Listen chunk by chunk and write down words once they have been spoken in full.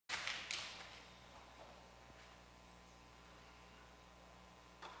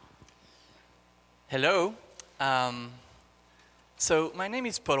Hello. So my name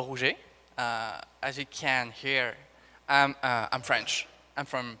is Paul Rouget. As you can hear, I'm French. I'm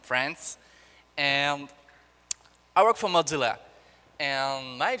from France, and I work for Mozilla.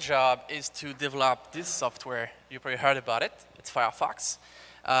 And my job is to develop this software. You probably heard about it. It's Firefox.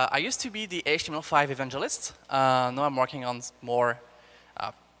 I used to be the HTML5 evangelist. Now I'm working on more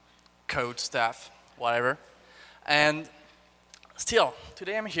code stuff, whatever. And still,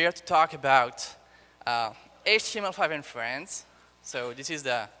 today I'm here to talk about HTML5 and Friends. So this is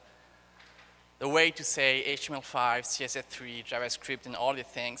the way to say HTML5, CSS3, JavaScript, and all the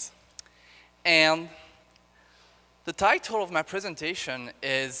things. And the title of my presentation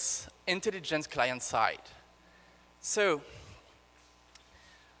is Intelligent Client Side. So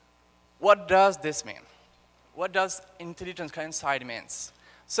what does this mean? What does intelligent client side means?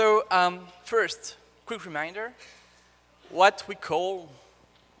 So first, quick reminder, what we call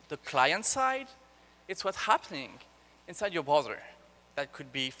the client side, it's what's happening inside your browser. That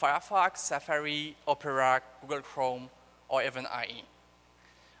could be Firefox, Safari, Opera, Google Chrome, or even IE.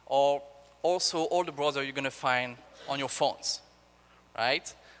 Or also all the browsers you're going to find on your phones,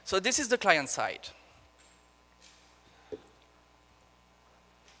 right? So this is the client side.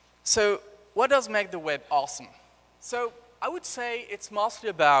 So what does make the web awesome? So I would say it's mostly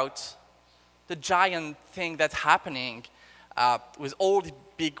about the giant thing that's happening with all the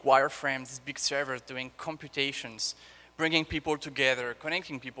big wireframes, these big servers doing computations, bringing people together,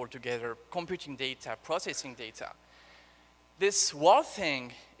 connecting people together, computing data, processing data. This whole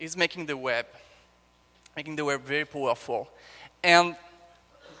thing is making the web very powerful. And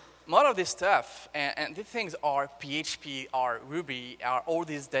most of this stuff, and these things are PHP, are Ruby, are all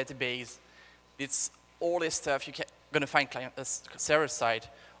these databases. It's all this stuff you're going to find server side.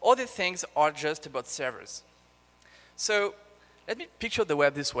 All these things are just about servers. So let me picture the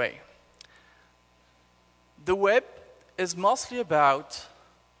web this way. The web is mostly about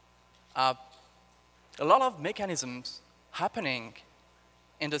a lot of mechanisms happening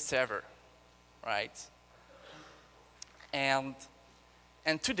in the server, right? And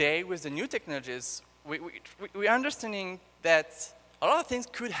today, with the new technologies, we're understanding that a lot of things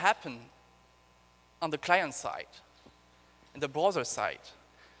could happen on the client side, in the browser side.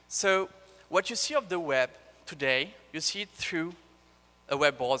 So what you see of the web today, you see it through a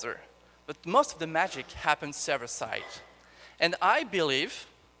web browser. But most of the magic happens server side. And I believe,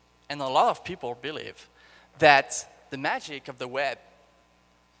 and a lot of people believe, that the magic of the web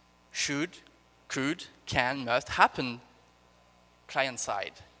should, could, can, must happen client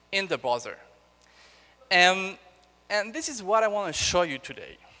side in the browser. And this is what I want to show you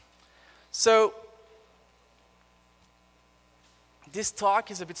today. So this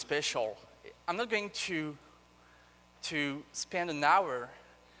talk is a bit special. I'm not going to spend an hour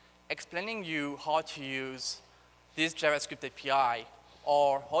explaining you how to use this JavaScript API,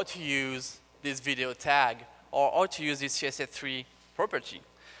 or how to use this video tag, or how to use this CSS3 property.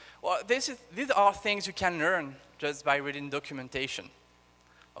 Well, these are things you can learn just by reading documentation,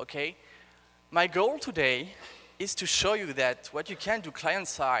 okay? My goal today is to show you that what you can do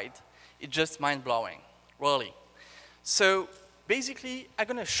client-side is just mind-blowing, really. So basically, I'm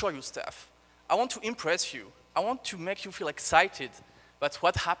going to show you stuff. I want to impress you. I want to make you feel excited about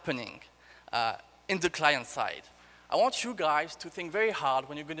what's happening in the client side. I want you guys to think very hard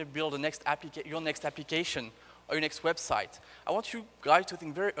when you're going to build your next application or your next website. I want you guys to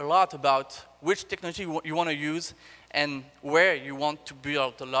think a lot about which technology you want to use and where you want to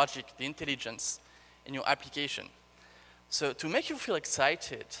build the logic, the intelligence in your application. So to make you feel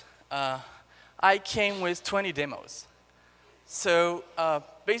excited, I came with 20 demos. So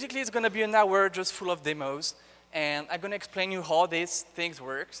basically, it's going to be an hour just full of demos, and I'm going to explain you how these things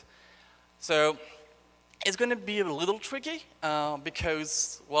work. So it's going to be a little tricky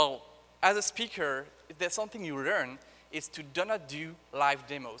because, well, as a speaker, if there's something you learn, is to do not do live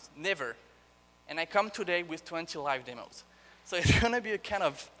demos, never. And I come today with 20 live demos. So it's going to be a kind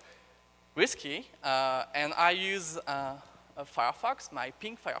of risky, and I use a Firefox, my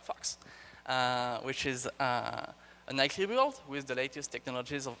pink Firefox, which is a nightly build with the latest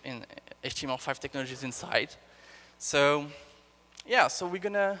technologies in HTML5 technologies inside. So yeah, so we're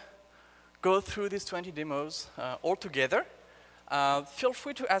going to go through these 20 demos all together. Feel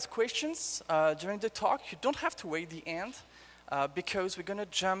free to ask questions during the talk. You don't have to wait the end because we're going to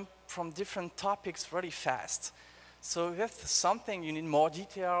jump from different topics really fast. So if there's something you need more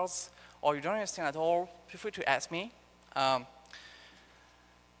details or you don't understand at all, feel free to ask me. And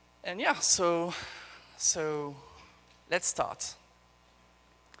yeah, so let's start.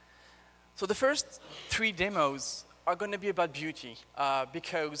 So the first 3 demos are going to be about beauty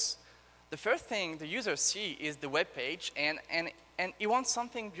because the first thing the user sees is the web page, and he wants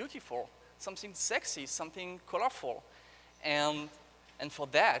something beautiful, something sexy, something colorful. And for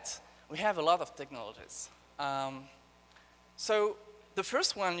that, we have a lot of technologies. So the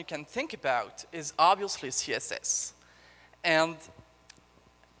first one you can think about is obviously CSS. And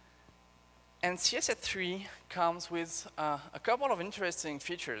CSS3 comes with a couple of interesting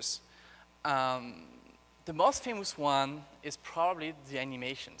features. The most famous one is probably the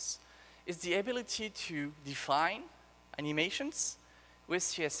animations. It's the ability to define animations with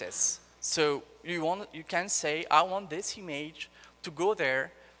CSS. So you can say, I want this image to go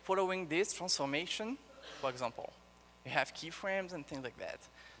there following this transformation, for example. You have keyframes and things like that.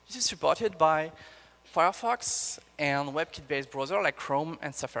 This is supported by Firefox and WebKit-based browsers like Chrome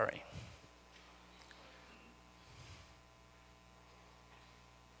and Safari.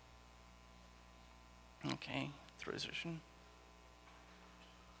 Okay, the resolution.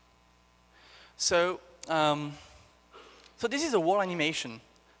 So this is a wall animation.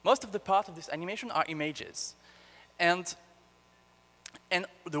 Most of the part of this animation are images. And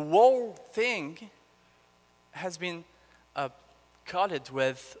the whole thing has been coded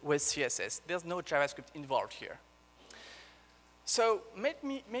with CSS. There's no JavaScript involved here. So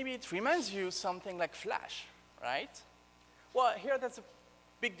maybe it reminds you something like Flash, right? Well, here there's a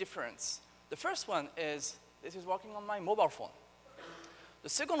big difference. The first one is this is working on my mobile phone. The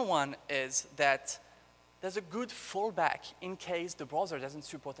second one is that there's a good fallback in case the browser doesn't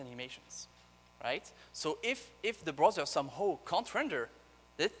support animations, right? So if the browser somehow can't render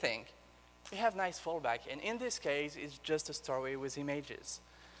this thing, we have nice fallback. And in this case, it's just a story with images.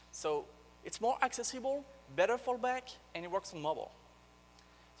 So it's more accessible, better fallback, and it works on mobile.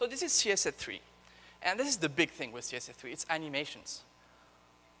 So this is CSS3. And this is the big thing with CSS3. It's animations.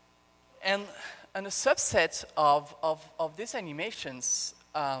 And a subset of these animations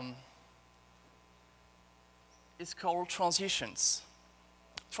is called transformations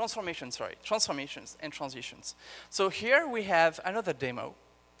and transitions. So here we have another demo.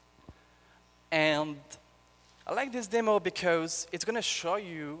 And I like this demo because it's going to show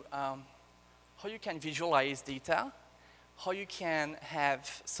you how you can visualize data, how you can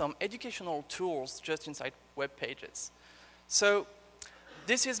have some educational tools just inside web pages. So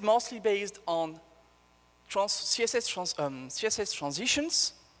this is mostly based on CSS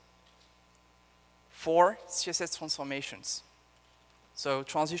transitions for CSS transformations. So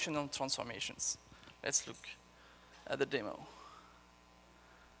transitional transformations. Let's look at the demo.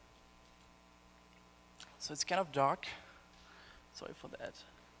 So it's kind of dark. Sorry for that.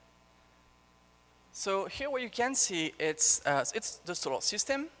 So here what you can see, it's the solar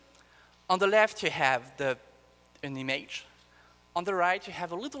system. On the left, you have an image. On the right, you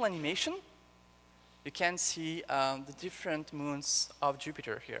have a little animation. You can see the different moons of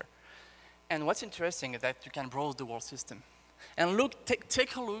Jupiter here. And what's interesting is that you can browse the world system. And look,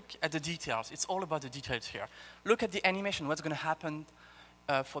 take a look at the details. It's all about the details here. Look at the animation, what's going to happen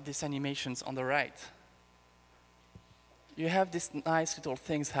for these animations on the right. You have these nice little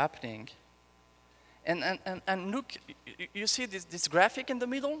things happening. And look, you see this graphic in the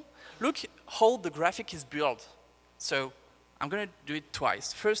middle? Look how the graphic is built. So I'm going to do it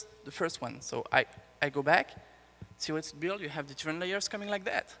twice. First, the first one. So I go back, see what's built. You have the different layers coming like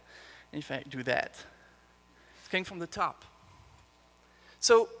that. And if I do that, it's coming from the top.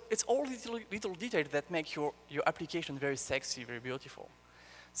 So it's all little details that make your application very sexy, very beautiful.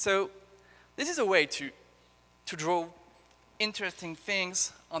 So this is a way to draw interesting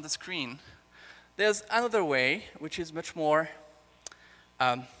things on the screen. There's another way, which is much more,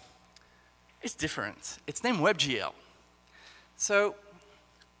 it's different. It's named WebGL. So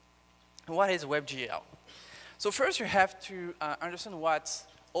what is WebGL? So first you have to understand what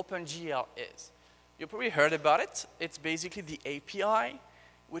OpenGL is. You probably heard about it. It's basically the API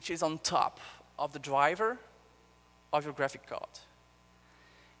which is on top of the driver of your graphic card.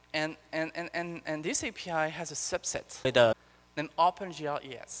 And this API has a subset named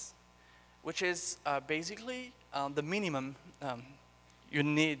OpenGL-ES, which is basically the minimum you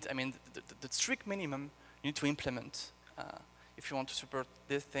need, I mean, the strict minimum you need to implement if you want to support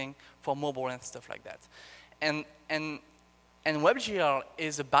this thing for mobile and stuff like that. And WebGL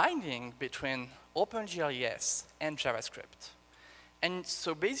is a binding between OpenGL-ES and JavaScript. And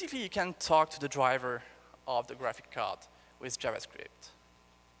so basically you can talk to the driver of the graphic card with JavaScript.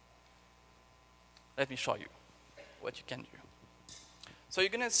 Let me show you what you can do. So you're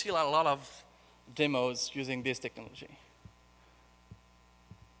going to see a lot of demos using this technology.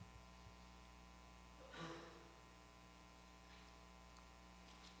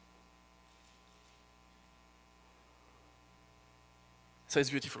 So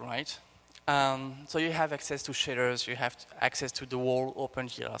it's beautiful, right? So you have access to shaders, you have access to the whole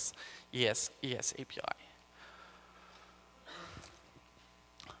OpenGL ES API.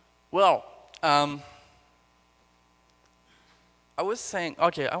 Well, I was saying,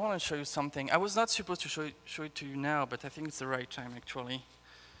 okay, I want to show you something. I was not supposed to show it to you now, but I think it's the right time, actually.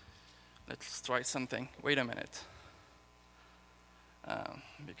 Let's try something. Wait a minute.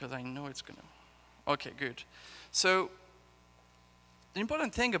 Because I know it's going to. Okay, good. So the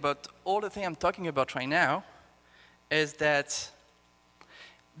important thing about all the thing I'm talking about right now is that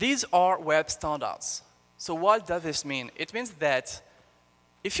these are web standards. So what does this mean? It means that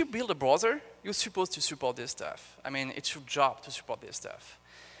if you build a browser, you're supposed to support this stuff. I mean, it's your job to support this stuff.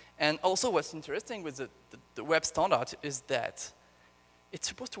 And also what's interesting with the web standard is that it's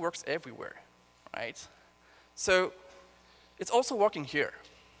supposed to work everywhere, right? So it's also working here.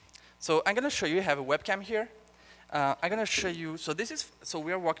 So I'm going to show you, I have a webcam here. I'm going to show you, so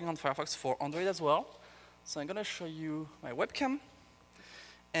we are working on Firefox for Android as well. So I'm going to show you my webcam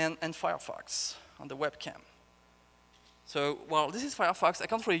and Firefox on the webcam. So, well, this is Firefox. I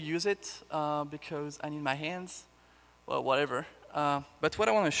can't really use it because I need my hands, well, whatever. But what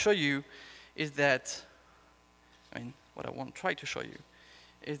I want to show you is that, what I want to try to show you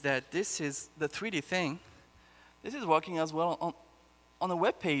is that this is the 3D thing. This is working as well on a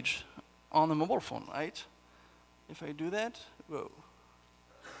web page on a mobile phone, right? If I do that, whoa.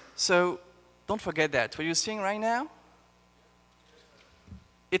 So, don't forget that. What you're seeing right now,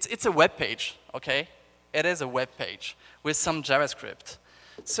 it's a web page, okay? It is a web page with some JavaScript.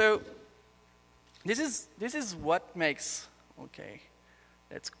 So this is what makes, okay,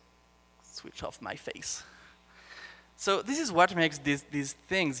 let's switch off my face. So this is what makes these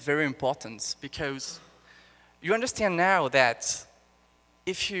things very important, because you understand now that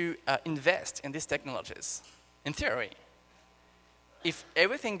if you invest in these technologies, in theory, if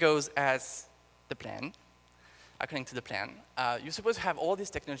everything goes as the plan, according to the plan, you're supposed to have all this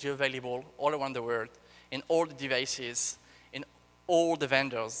technology available all around the world, in all the devices, in all the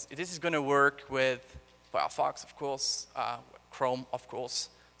vendors. This is going to work with Firefox, of course, Chrome, of course,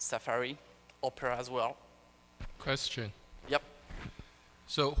 Safari, Opera as well. Question. Yep.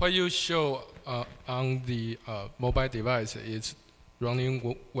 So what you show on the mobile device is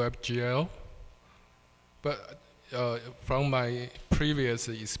running WebGL, but from my previous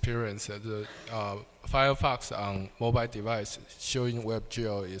experience, the Firefox on mobile device showing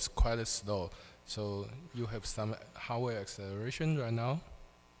WebGL is quite slow. So you have some hardware acceleration right now?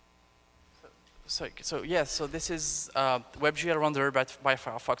 So yes, so this is WebGL rendered by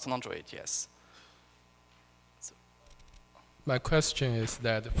Firefox on Android, yes. So. My question is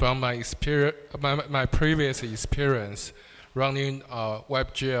that from my experience, my previous experience, running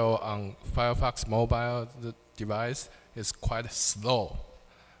WebGL on Firefox mobile device is quite slow.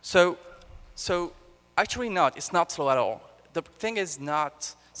 So actually not. It's not slow at all. The thing is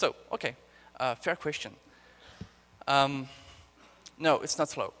not. So okay. Fair question. No, it's not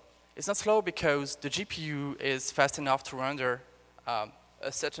slow. It's not slow because the GPU is fast enough to render a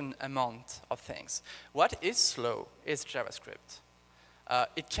certain amount of things. What is slow is JavaScript.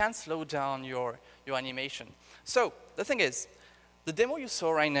 It can slow down your animation. So the thing is, the demo you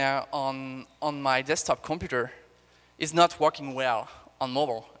saw right now on my desktop computer is not working well on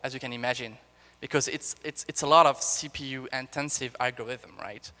mobile, as you can imagine, because it's a lot of CPU-intensive algorithm,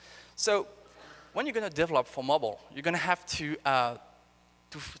 right? So when you're going to develop for mobile, you're going to have to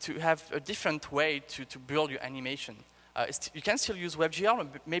have a different way to build your animation. You can still use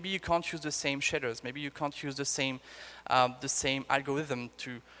WebGL, but maybe you can't use the same shaders. Maybe you can't use the same algorithm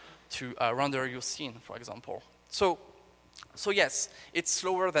to render your scene, for example. So yes, it's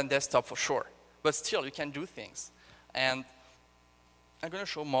slower than desktop for sure, but still you can do things. And I'm going to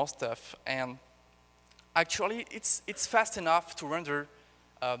show more stuff. And actually, it's fast enough to render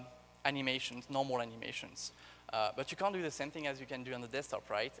animations, normal animations. But you can't do the same thing as you can do on the desktop,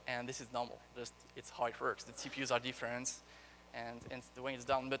 right? And this is normal. It's how it works. The CPUs are different, and the way it's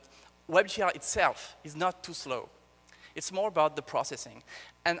done. But WebGL itself is not too slow. It's more about the processing.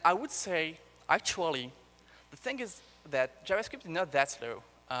 And I would say, actually, the thing is that JavaScript is not that slow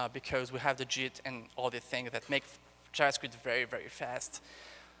because we have the JIT and all the things that make JavaScript very, very fast.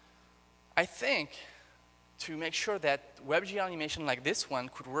 I think to make sure that WebGL animation like this one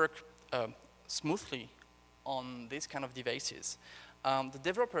could work smoothly on these kind of devices, the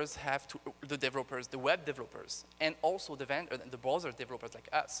developers have to, the web developers, and also the browser developers like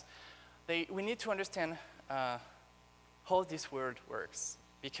us, we need to understand how this word works,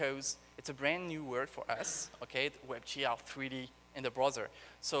 because it's a brand new word for us, okay, WebGL 3D in the browser.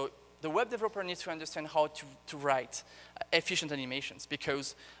 So the web developer needs to understand how to write efficient animations,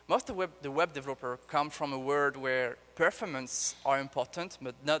 because most of the web developer come from a world where performance are important,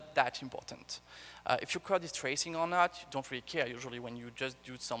 but not that important. If your code is tracing or not, you don't really care usually when you just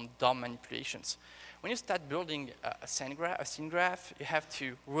do some dumb manipulations. When you start building a scene graph, you have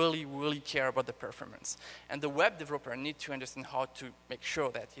to really, really care about the performance. And the web developer needs to understand how to make sure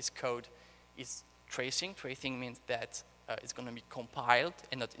that his code is tracing. Tracing means that it's going to be compiled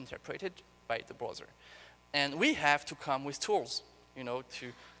and not interpreted by the browser. And we have to come with tools, you know,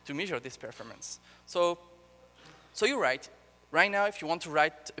 to measure this performance. So you're right. Right now, if you want to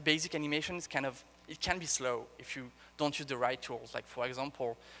write a basic animation, it can be slow if you don't use the right tools. Like, for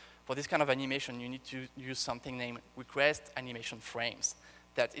example, for this kind of animation, you need to use something named request animation frames.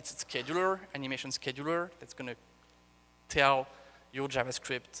 That it's a scheduler, animation scheduler, that's going to tell your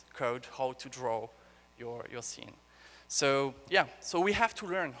JavaScript code how to draw your scene. So yeah, so we have to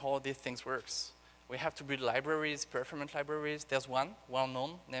learn how these things works. We have to build libraries, performance libraries. There's one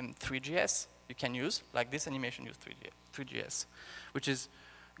well-known named 3GS you can use, like this animation uses 3GS, which is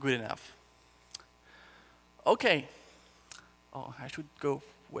good enough. Okay. Oh, I should go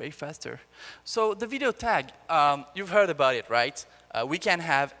way faster. So the video tag, you've heard about it, right? We can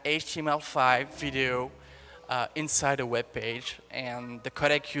have HTML5 video inside a web page, and the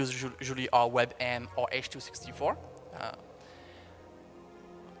codec usually are WebM or H264.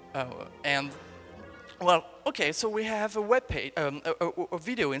 And well, okay, so we have a web page, a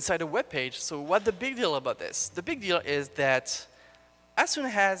video inside a web page. So what's the big deal about this? The big deal is that as soon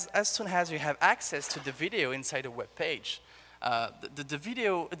as you have access to the video inside a web page, the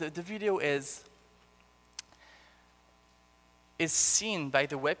video is seen by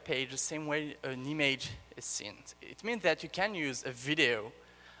the web page the same way an image is seen. It means that you can use a video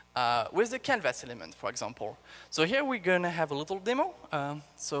with the canvas element, for example. So here we're going to have a little demo.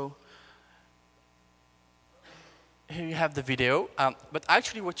 So here you have the video, but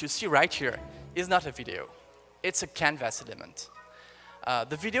actually what you see right here is not a video. It's a canvas element.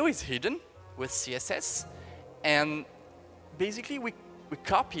 The video is hidden with CSS, and basically we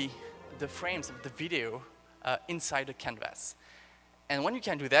copy the frames of the video inside the canvas. And when you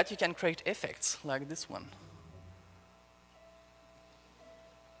can do that, you can create effects like this one.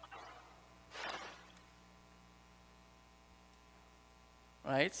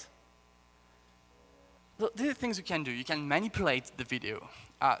 Right? So these are things you can do. You can manipulate the video.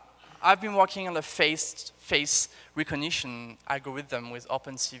 I've been working on a face recognition algorithm with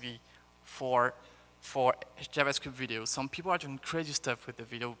OpenCV for JavaScript videos. Some people are doing crazy stuff with the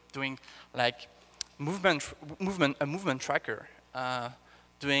video, doing like a movement tracker,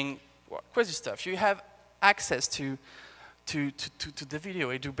 doing crazy stuff. You have access to the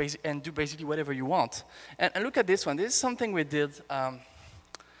video and do basically whatever you want. And look at this one. This is something we did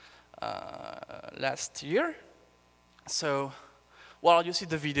last year. So, well, you see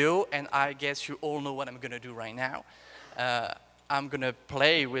the video, and I guess you all know what I'm going to do right now. I'm going to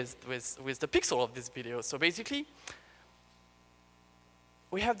play with the pixel of this video. So basically,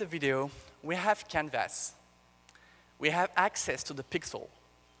 we have the video, we have canvas, we have access to the pixel.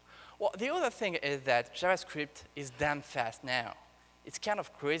 Well, the other thing is that JavaScript is damn fast now. It's kind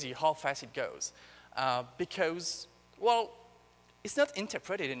of crazy how fast it goes. Because, well, it's not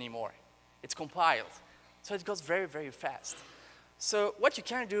interpreted anymore. It's compiled. So it goes very, very fast. So what you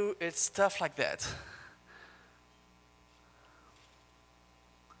can do is stuff like that.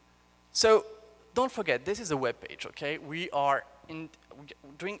 So don't forget, this is a web page, okay? We are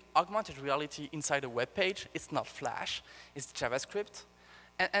doing augmented reality inside a web page. It's not Flash, it's JavaScript.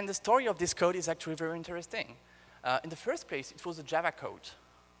 And the story of this code is actually very interesting. In the first place, it was a Java code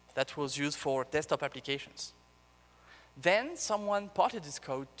that was used for desktop applications. Then someone ported this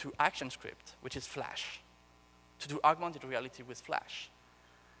code to ActionScript, which is Flash, to do augmented reality with Flash.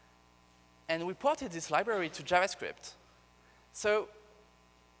 And we ported this library to JavaScript. So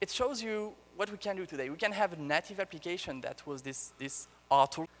it shows you what we can do today. We can have a native application that was this R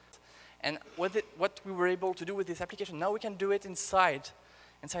tool. And what we were able to do with this application, now we can do it inside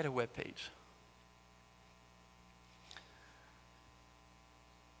a web page.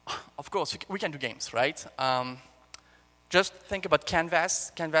 Of course, we can do games, right? Just think about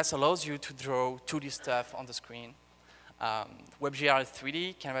Canvas. Canvas allows you to draw 2D stuff on the screen. WebGL is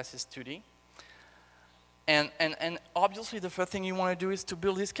 3D, Canvas is 2D. And obviously, the first thing you want to do is to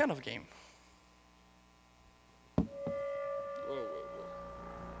build this kind of game.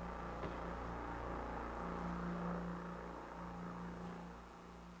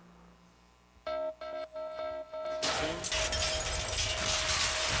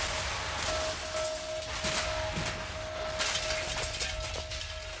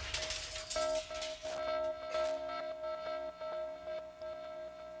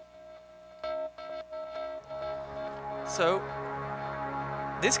 So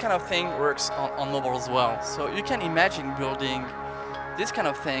this kind of thing works on mobile as well. So you can imagine building these kind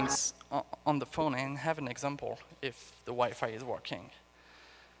of things on the phone and have an example if the Wi-Fi is working.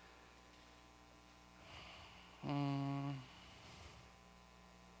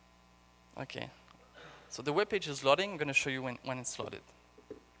 Okay, so the web page is loading. I'm going to show you when it's loaded.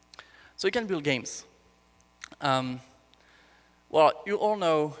 So you can build games. Well, you all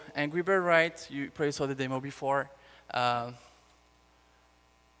know Angry Bird, right? You probably saw the demo before.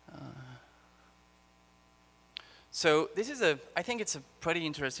 So this is I think it's a pretty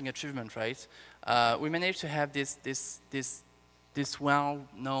interesting achievement, right? We managed to have this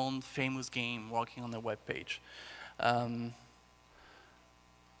well-known, famous game working on the web page.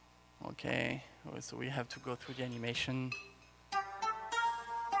 Okay, so we have to go through the animation.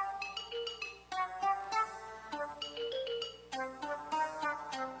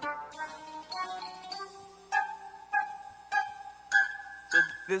 So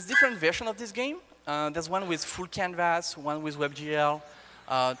there's different versions of this game. There's one with full canvas, one with WebGL,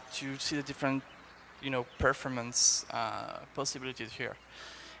 to see the different, performance possibilities here.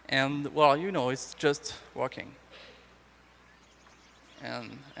 And well, it's just working.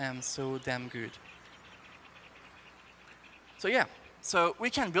 And so damn good. So yeah, so we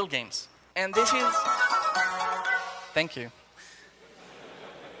can build games. And this is, thank you.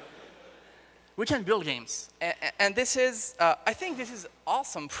 We can build games. And this is, I think this is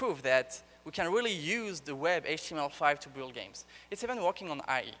awesome proof that we can really use the web HTML5 to build games. It's even working on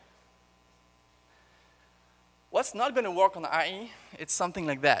IE. What's not going to work on IE, it's something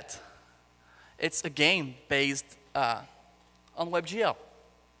like that. It's a game based on WebGL.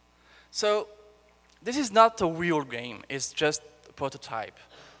 So this is not a real game, it's just a prototype.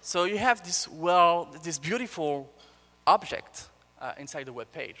 So you have this, this beautiful object inside the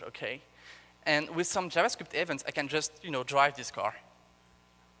web page, okay? And with some JavaScript events, I can just, drive this car.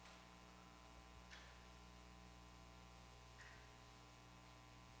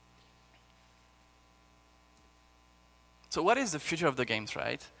 So what is the future of the games,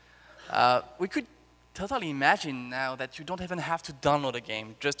 right? We could totally imagine now that you don't even have to download a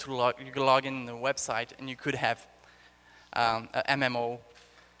game, just to log in the website, and you could have an MMO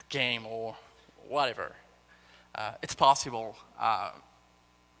game or whatever. It's possible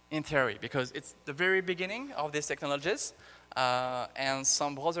in theory, because it's the very beginning of these technologies, and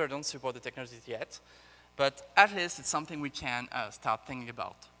some browsers don't support the technologies yet. But at least it's something we can start thinking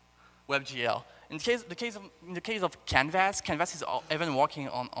about. WebGL. In the case of Canvas, Canvas is even working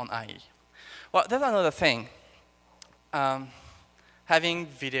on IE. Well, there's another thing. Having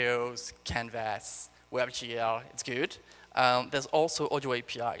videos, Canvas, WebGL, it's good. There's also audio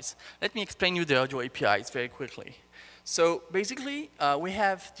APIs. Let me explain you the audio APIs very quickly. So basically, we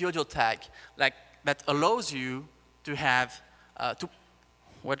have the audio tag that allows you to have,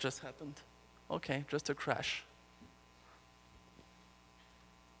 what just happened? Okay, just a crash.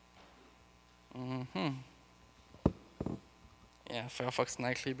 Yeah, Firefox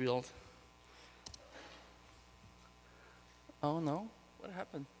nightly build. Oh no, what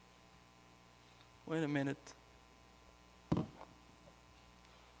happened? Wait a minute.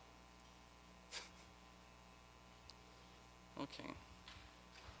 Okay.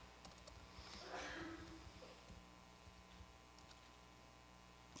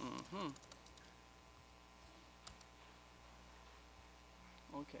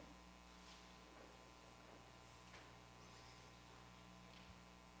 Okay.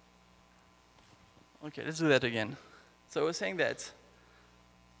 Okay, let's do that again. So I was saying that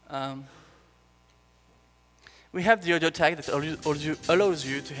we have the audio tag that allows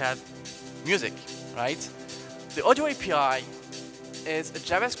you to have music, right? The audio API is a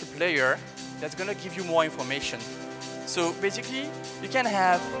JavaScript layer that's going to give you more information. So basically, you can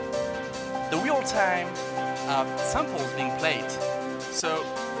have the real-time samples being played. So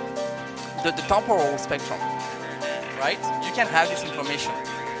the temporal spectrum, right? You can have this information.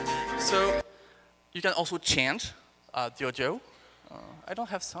 So you can also change the audio. I don't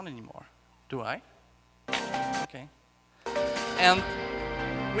have sound anymore, do I? Okay. And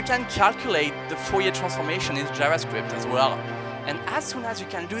we can calculate the Fourier transformation in JavaScript as well. And as soon as you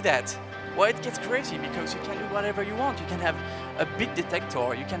can do that, well, it gets crazy because you can do whatever you want. You can have a bit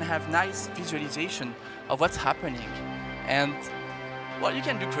detector. You can have nice visualization of what's happening. And, well, you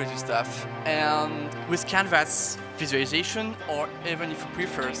can do crazy stuff. And with Canvas visualization, or even if you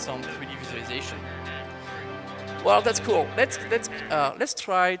prefer some 3D visualization. Well, that's cool. Let's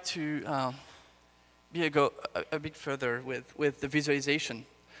try to be a bit further with the visualization.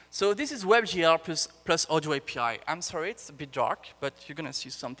 So this is WebGL plus Audio API. I'm sorry, it's a bit dark, but you're going to see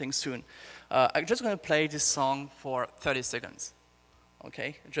something soon. I'm just going to play this song for 30 seconds.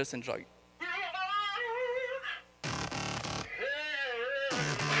 Okay, just enjoy.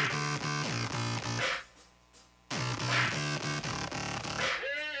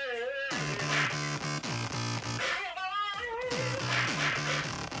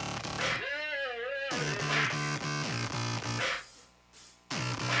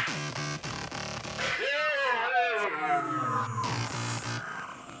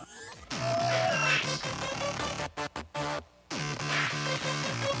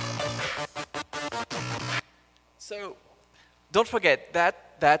 So don't forget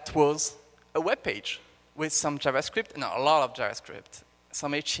that that was a web page with some JavaScript, no, a lot of JavaScript,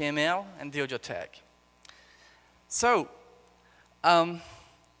 some HTML, and the audio tag. So the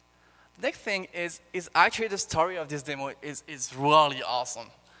next thing is actually the story of this demo is really awesome.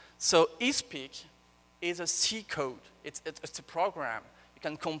 So eSpeak is a C code. It's a program you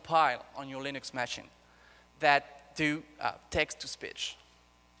can compile on your Linux machine that do text-to-speech.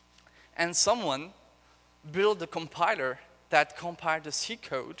 And someone build a compiler that compiled the C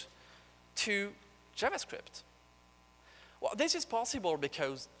code to JavaScript. Well, this is possible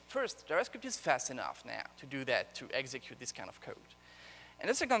because, first, JavaScript is fast enough now to do that, to execute this kind of code. And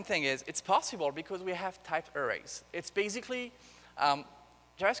the second thing is, it's possible because we have type arrays. It's basically,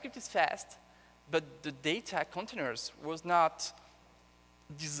 JavaScript is fast, but the data containers was not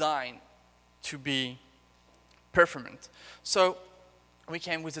designed to be performant. So we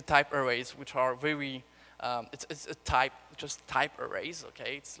came with the type arrays, which are very it's a type, just type arrays,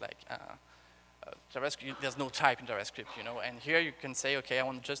 okay? It's like JavaScript, there's no type in JavaScript, you know, and here you can say, okay, I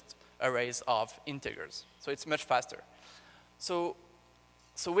want just arrays of integers. So it's much faster. So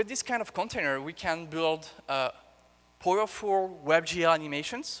with this kind of container, we can build powerful WebGL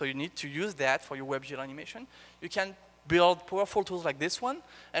animations, so you need to use that for your WebGL animation. You can build powerful tools like this one,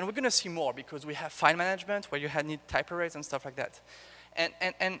 and we're going to see more because we have file management where you need type arrays and stuff like that.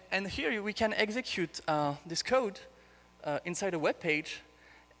 And here we can execute this code inside a web page,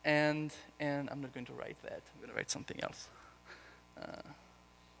 and I'm not going to write that. I'm going to write something else.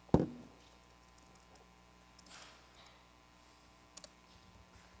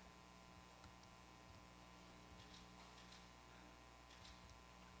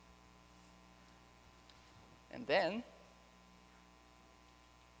 And then,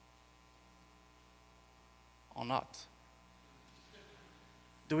 or not.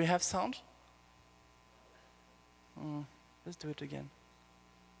 Do we have sound? Let's do it again.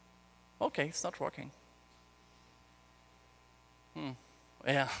 Okay, it's not working.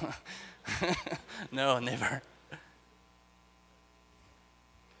 Yeah. No, never.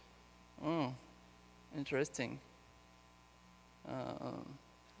 Interesting.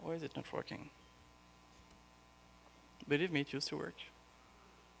 Why is it not working? Believe me, it used to work.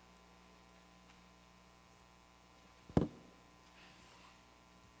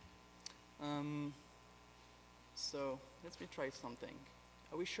 So let me try something.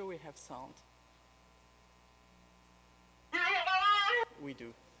 Are we sure we have sound? We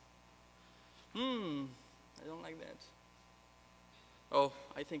do. I don't like that. Oh,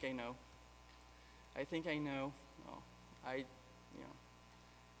 I think I know. I think I know. Oh,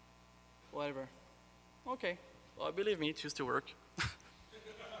 whatever. Okay. Well, believe me, it used to work.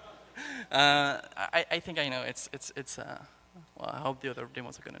 I think I know. Well, I hope the other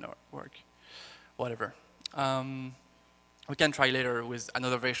demos are going to work. Whatever. We can try later with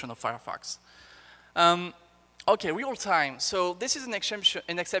another version of Firefox. Okay, real time. So this is an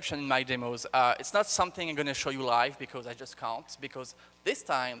exception in my demos. It's not something I'm going to show you live because I just can't, because this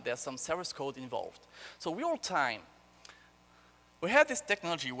time there's some service code involved. So real time, we have this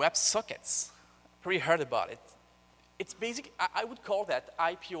technology, WebSockets. Probably heard about it. It's basic. I would call that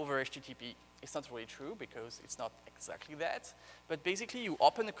IP over HTTP. It's not really true because it's not exactly that. But basically, you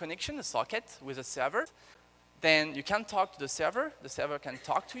open a connection, a socket with a server. Then you can talk to the server can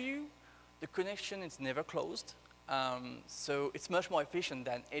talk to you. The connection is never closed. So it's much more efficient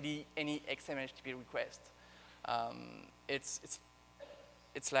than any XML HTTP request.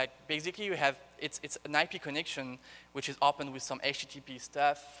 It's like basically you have, it's an IP connection which is opened with some HTTP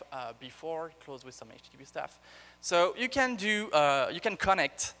stuff before, closed with some HTTP stuff. So you can do, you can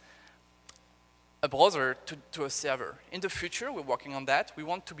connect a browser to a server. In the future, we're working on that. We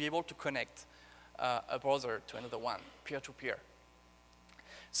want to be able to connect a browser to another one, peer-to-peer.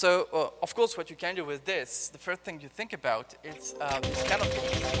 So, of course, what you can do with this, the first thing you think about is this kind of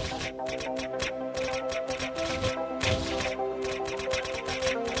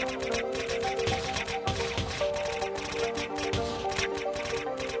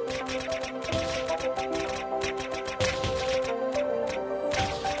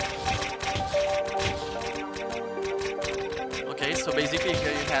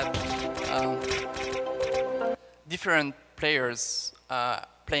have different players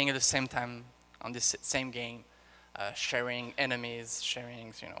playing at the same time on this same game, sharing enemies,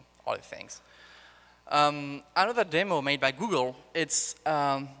 sharing, you know, all the things. Another demo made by Google, it's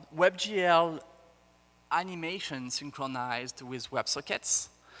WebGL animation synchronized with WebSockets.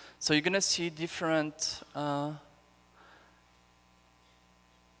 So you're gonna see different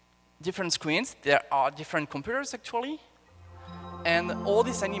screens. There are different computers actually, and all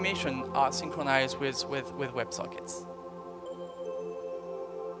these animations are synchronized with WebSockets.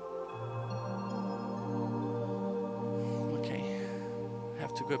 Okay, I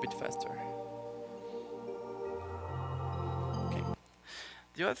have to go a bit faster. Okay.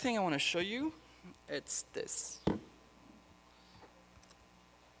 The other thing I want to show you, it's this.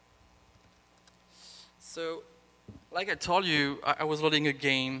 So, like I told you, I was loading a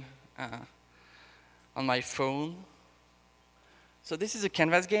game on my phone. So this is a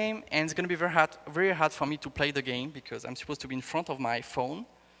canvas game, and it's going to be very hard for me to play the game because I'm supposed to be in front of my phone,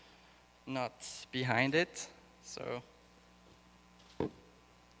 not behind it. So,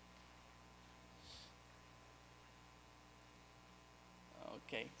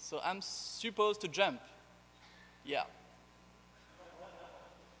 okay. So I'm supposed to jump. Yeah.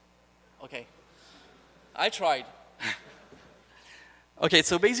 Okay. I tried. Okay,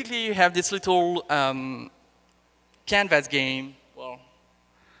 so basically you have this little canvas game.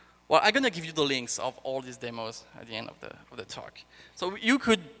 Well, I'm going to give you the links of all these demos at the end of the talk. So you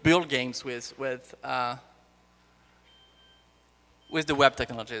could build games with the web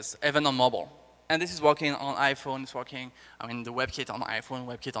technologies, even on mobile. And this is working on iPhone. It's working, I mean, the WebKit on iPhone,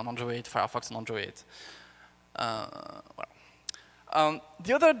 WebKit on Android, Firefox on Android.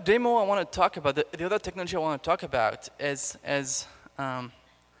 The other demo I want to talk about, the other technology I want to talk about is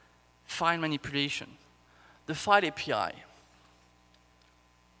file manipulation, the file API.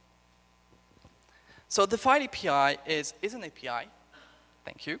 So the file API is an API,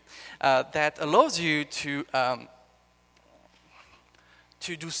 thank you, that allows you to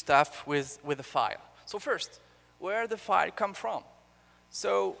do stuff with a file. So first, where the file come from?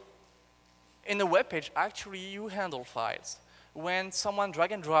 So in a web page, actually you handle files. When someone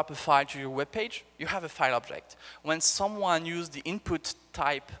drag and drop a file to your web page, you have a file object. When someone uses the input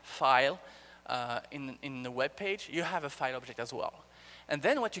type file in the web page, you have a file object as well. And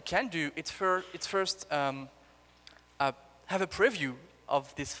then what you can do, it's first have a preview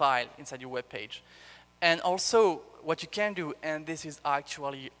of this file inside your web page. And also, what you can do, and this is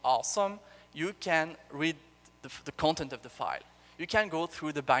actually awesome, you can read the content of the file. You can go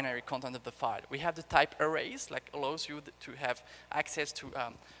through the binary content of the file. We have the type arrays, like allows you to have access to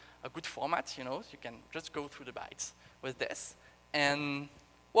a good format, you know, you can just go through the bytes with this, and,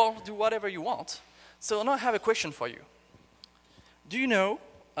 well, do whatever you want. So now I have a question for you. Do you know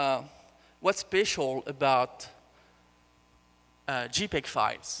what's special about JPEG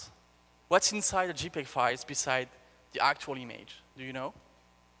files? What's inside the JPEG files beside the actual image? Do you know?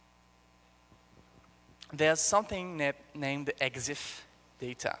 There's something named the EXIF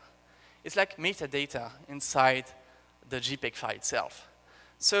data. It's like metadata inside the JPEG file itself.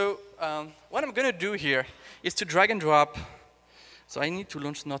 So what I'm going to do here is to drag and drop. So I need to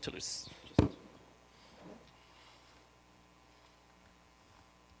launch Nautilus.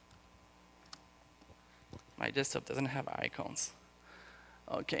 My desktop doesn't have icons.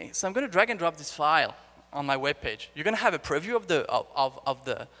 Okay, so I'm going to drag and drop this file on my web page. You're going to have a preview of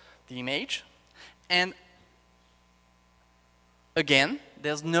the image. And again,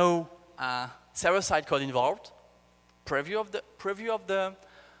 there's no server-side code involved. Preview of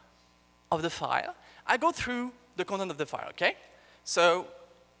the file. I go through the content of the file. Okay, so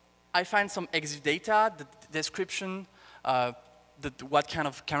I find some EXIF data, the description, what kind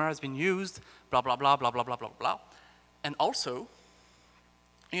of camera has been used, blah blah blah blah blah blah blah blah, and also,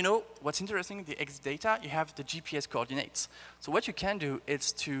 you know, what's interesting? The EXIF data, you have the GPS coordinates. So what you can do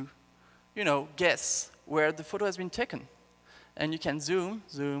is to, you know, guess where the photo has been taken. And you can zoom,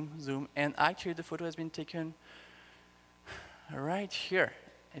 zoom, zoom, and actually the photo has been taken right here.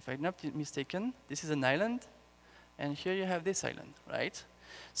 If I'm not mistaken, this is an island, and here you have this island, right?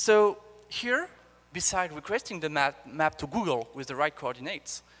 So here, besides requesting the map to Google with the right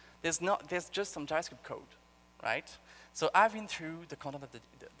coordinates, there's just some JavaScript code, right? So I've been through the content of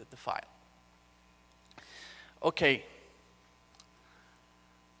the file. Okay.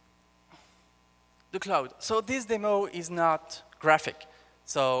 The cloud. So this demo is not graphic.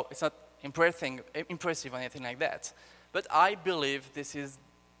 So it's not impressive or anything like that. But I believe this is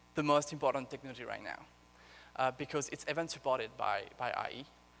the most important technology right now because it's even supported by IE.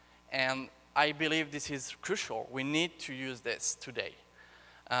 And I believe this is crucial. We need to use this today.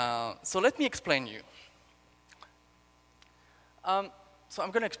 So let me explain you. So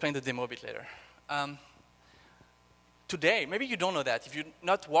I'm going to explain the demo a bit later. Today, maybe you don't know that. If you're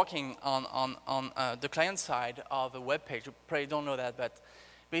not working on the client side of a web page, you probably don't know that. But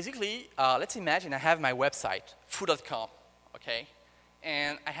basically, let's imagine I have my website, foo.com, okay?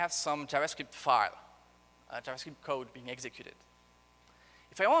 And I have some JavaScript file, JavaScript code being executed.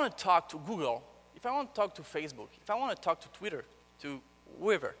 If I want to talk to Google, if I want to talk to Facebook, if I want to talk to Twitter, to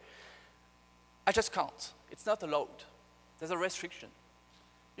whoever, I just can't. It's not allowed. There's a restriction.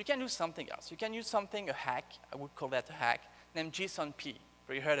 You can do something else. You can use something, a hack, I would call that a hack, named JSON-P.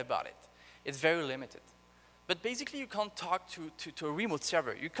 You heard about it. It's very limited. But basically, you can't talk to a remote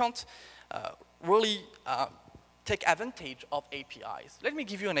server. You can't really take advantage of APIs. Let me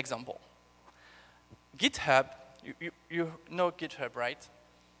give you an example. GitHub, you know GitHub, right?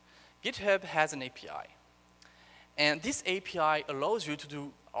 GitHub has an API. And this API allows you to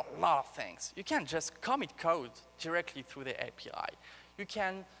do a lot of things. You can't just commit code directly through the API. You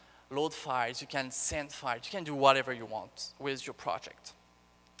can load files, you can send files, you can do whatever you want with your project.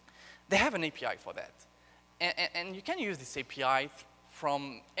 They have an API for that. And you can use this API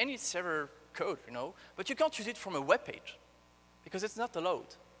from any server code, you know, but you can't use it from a web page because it's not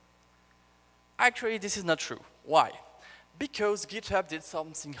allowed. Actually, this is not true. Why? Because GitHub did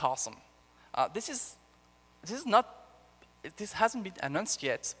something awesome. This hasn't been announced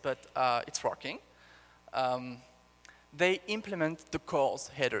yet, but it's working. They implement the CORS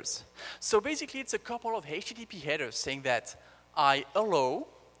headers. So basically, it's a couple of HTTP headers saying that I allow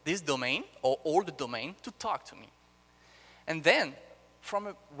this domain or all the domain to talk to me. And then, from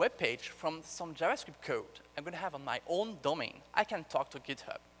a web page, from some JavaScript code I'm going to have on my own domain, I can talk to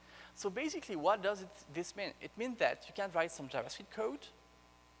GitHub. So basically, what does this mean? It means that you can write some JavaScript code,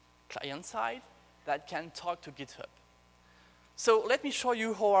 client-side, that can talk to GitHub. So let me show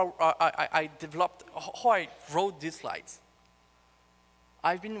you how I wrote these slides.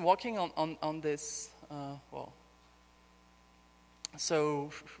 I've been working on this, well, so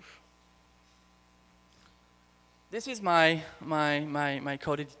this is my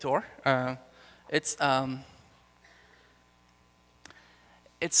code editor. It's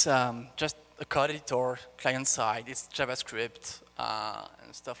just a code editor, client side. It's JavaScript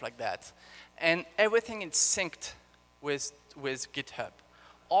and stuff like that, and everything is synced with GitHub.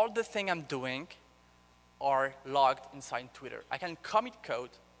 All the things I'm doing are logged inside Twitter. I can commit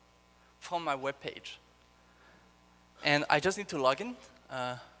code from my web page. And I just need to log in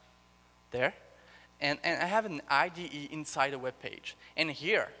there. And I have an IDE inside the web page. And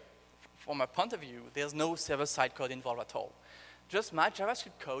here, from my point of view, there's no server-side code involved at all. Just my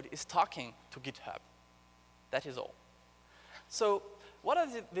JavaScript code is talking to GitHub. That is all. So what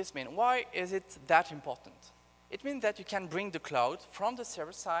does this mean? Why is it that important? It means that you can bring the cloud from the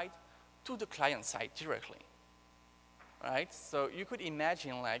server side to the client side directly, right? So you could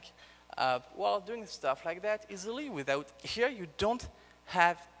imagine like, well, doing stuff like that easily without, here you don't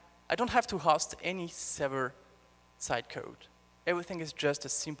have, I don't have to host any server side code. Everything is just a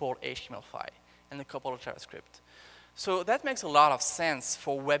simple HTML5 and a couple of JavaScript. So that makes a lot of sense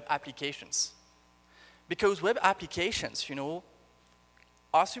for web applications. Because web applications, you know,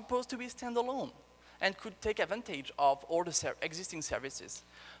 are supposed to be standalone and could take advantage of all the existing services.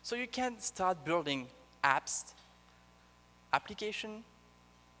 So you can start building apps, application,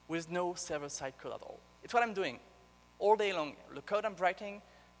 with no server-side code at all. It's what I'm doing all day long. The code I'm writing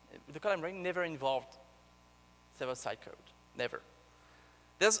never involved server-side code, never.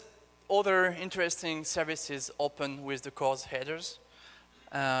 There's other interesting services open with the CORS headers,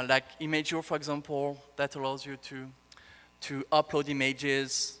 like Imagio, for example, that allows you to upload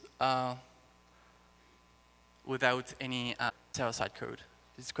images without any server-side code.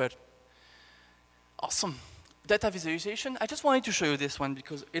 It's quite awesome. Data visualization, I just wanted to show you this one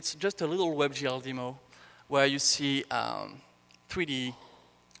because it's just a little WebGL demo where you see 3D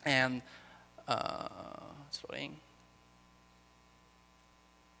and it's loading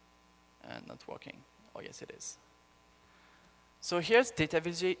and not working. Oh yes, it is. So here's data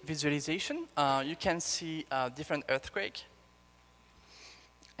visualization. You can see different earthquake.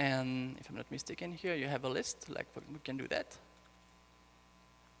 And if I'm not mistaken, here you have a list, like we can do that.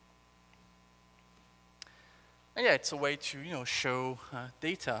 And yeah, it's a way to show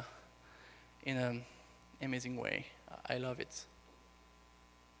data in an amazing way. I love it.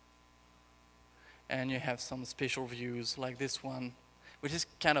 And you have some spatial views like this one, which is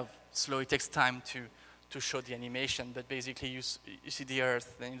kind of slow. It takes time to show the animation, but basically you see the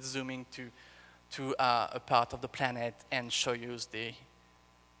Earth, then it's zooming to a part of the planet and show you the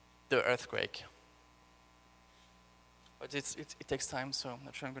earthquake. But it takes time, so I'm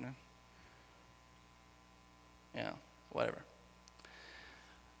not sure I'm gonna, yeah, whatever.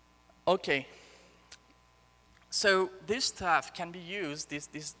 Okay. So this stuff can be used,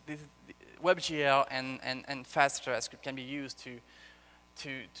 this WebGL and fast JavaScript can be used to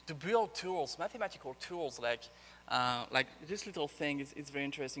build tools, mathematical tools like this little thing is very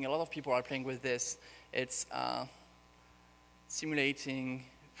interesting. A lot of people are playing with this. It's simulating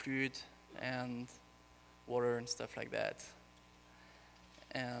fluid and water and stuff like that.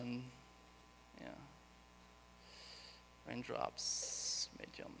 And yeah, raindrops,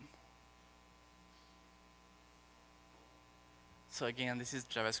 medium. So again, this is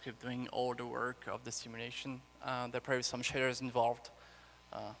JavaScript doing all the work of the simulation. There are probably some shaders involved.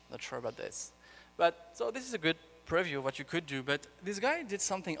 Not sure about this. But so this is a good preview of what you could do. But this guy did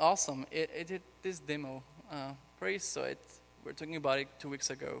something awesome. It did this demo. Probably saw it. We were talking about it 2 weeks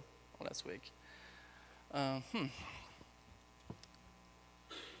ago or last week.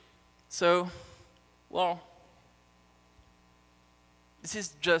 So, well, this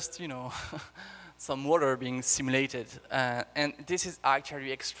is just, you know, some water being simulated. And this is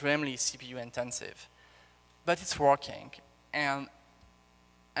actually extremely CPU intensive. But it's working. And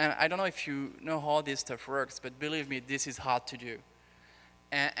I don't know if you know how this stuff works, but believe me, this is hard to do.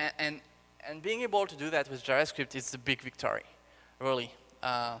 And being able to do that with JavaScript is a big victory, really.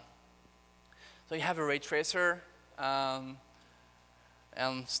 So you have a ray tracer, and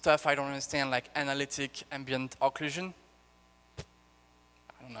stuff I don't understand, like analytic ambient occlusion.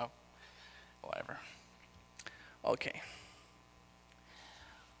 I don't know, whatever. Okay.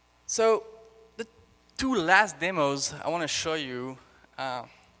 So the two last demos I want to show you are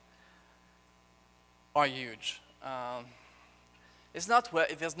huge. There's no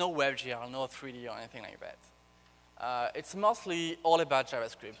WebGL, no 3D or anything like that. It's mostly all about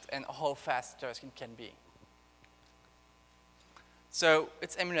JavaScript and how fast JavaScript can be. So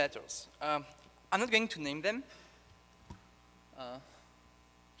it's emulators. I'm not going to name them. I'm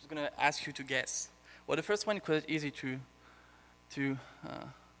just going to ask you to guess. Well, the first one is quite easy to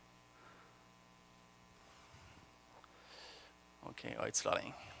okay, oh, it's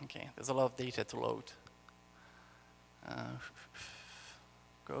loading. Okay, there's a lot of data to load.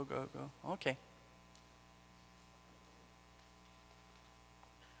 Go. Okay.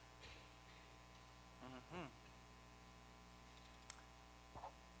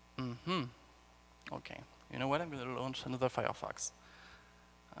 Okay. You know what? I'm going to launch another Firefox.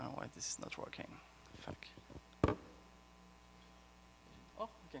 I don't know why this is not working. Fuck. Oh,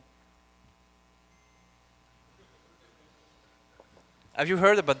 okay. Have you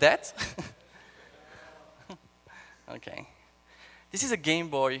heard about that? Okay. This is a Game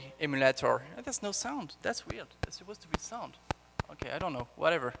Boy emulator. There's no sound. That's weird. There's supposed to be sound. Okay, I don't know.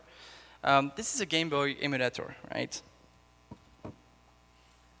 Whatever. This is a Game Boy emulator, right?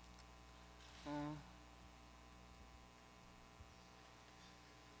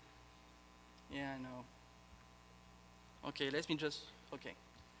 Yeah, I know. Okay, let me just, okay.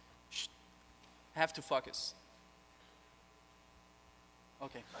 Shh. I have to focus.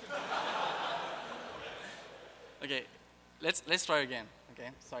 Okay. Okay, let's try again. Okay,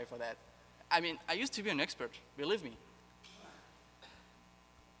 sorry for that. I mean, I used to be an expert, believe me.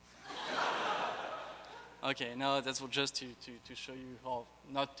 Okay, no, that's just to show you how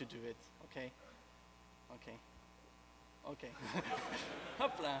not to do it. Okay, okay.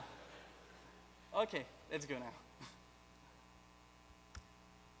 Hopla. Okay, let's go now.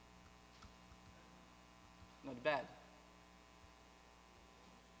 Not bad.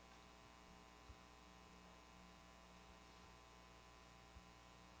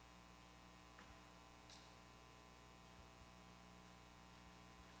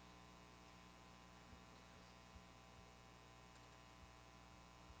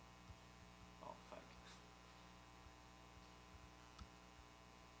 Oh, fuck.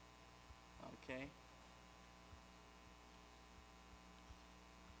 Okay.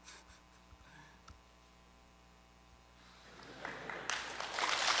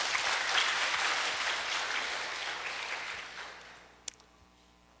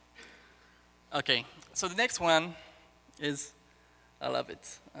 Okay, so the next one is, I love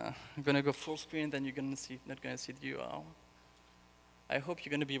it. I'm gonna go full screen, then you're gonna see, not gonna see the URL. I hope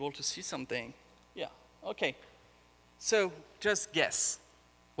you're gonna be able to see something. Yeah, okay. So just guess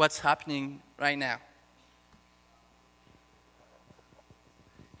what's happening right now.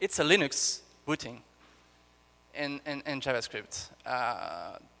 It's a Linux booting in JavaScript.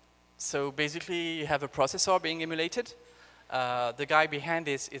 So basically, you have a processor being emulated. The guy behind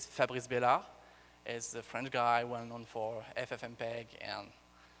this is Fabrice Bellard. Is the French guy well known for FFmpeg and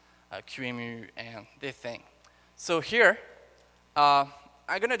QEMU and this thing. So here, I'm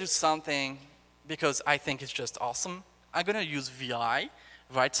going to do something because I think it's just awesome. I'm going to use VI,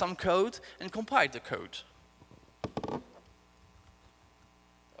 write some code, and compile the code.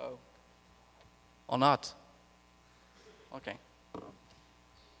 Oh. Or not. Okay.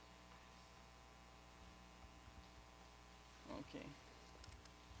 Okay.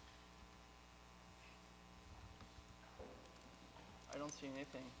 I don't see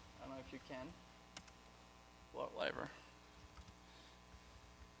anything. I don't know if you can. Well, whatever.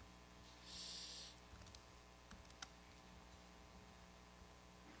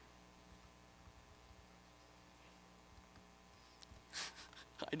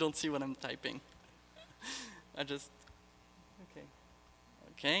 I don't see what I'm typing. I just, okay.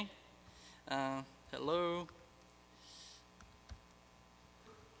 Okay. Hello.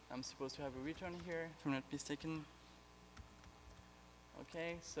 I'm supposed to have a return here, if I'm not mistaken.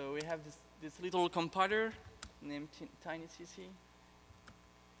 Okay, so we have this little compiler named TinyCC.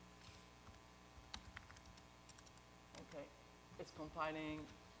 Okay, it's compiling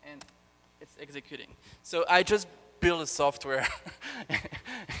and it's executing. So I just build a software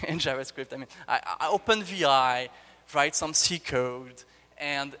in JavaScript. I mean, I open VI, write some C code,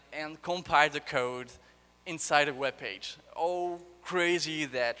 and compile the code inside a web page. Oh, crazy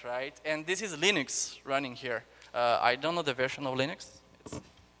that, right? And this is Linux running here. I don't know the version of Linux.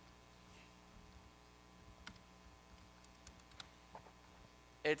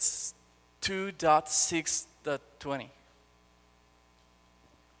 It's 2.6.20.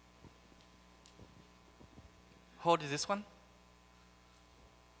 How old is this one?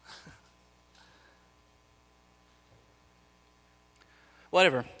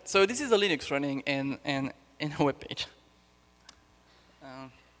 Whatever. So this is a Linux running in a web page.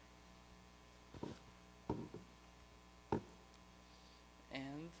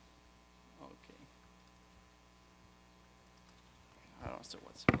 And okay. I don't know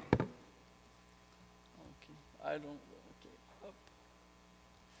what's happening. Okay. I don't. Okay. Up.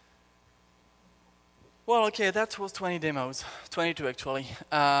 Well, okay, that was 20 demos, 22 actually.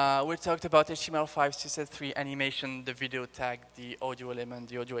 We talked about HTML5, CSS3, animation, the video tag, the audio element,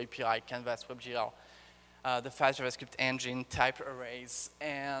 the audio API, Canvas, WebGL, the fast JavaScript engine, type arrays,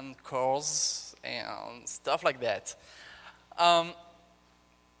 and calls, and stuff like that.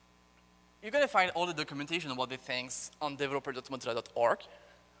 You're going to find all the documentation about the things on developer.mozilla.org,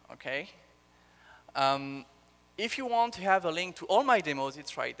 okay? If you want to have a link to all my demos,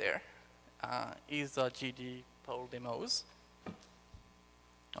 it's right there. Is the GD poll demos.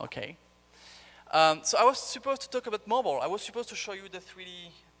 Okay. So I was supposed to talk about mobile. I was supposed to show you the 3D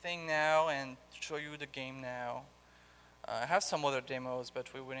thing now and show you the game now. I have some other demos,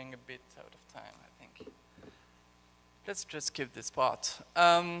 but we're running a bit out of time, I think. Let's just skip this part.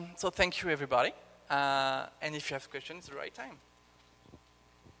 So thank you, everybody. And if you have questions, it's the right time.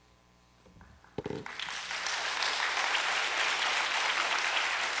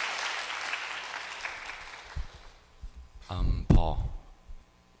 Paul,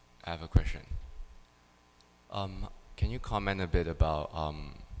 I have a question. Can you comment a bit about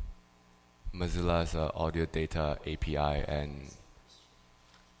Mozilla's audio data API and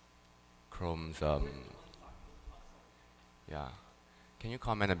Chrome's, yeah. Can you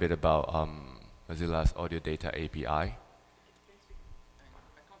comment a bit about Mozilla's audio data API? I can't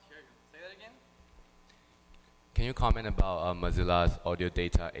hear you. Say that again? Can you comment about Mozilla's audio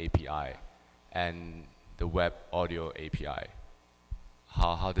data API and the web audio API?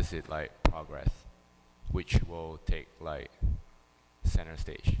 How does it like progress? Which will take like center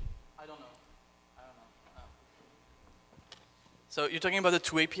stage? I don't know. So you're talking about the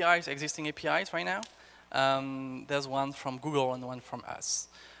two APIs, existing APIs right now? There's one from Google and one from us.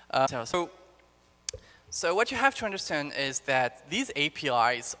 So what you have to understand is that these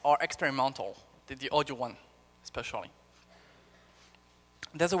APIs are experimental, the audio one especially.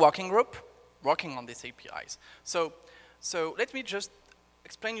 There's a working group working on these APIs. So let me just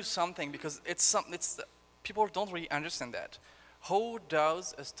explain you something because people don't really understand that. How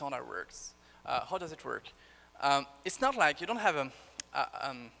does a standard works? How does it work? It's not like you don't have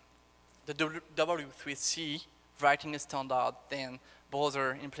the W3C writing a standard, then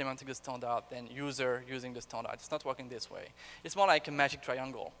browser implementing a standard, then user using the standard. It's not working this way. It's more like a magic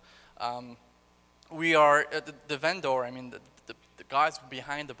triangle. We are the vendor, I mean the guys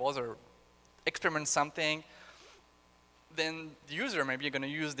behind the browser experiment something, then the user maybe going to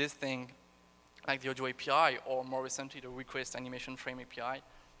use this thing like the audio API or more recently the request animation frame API.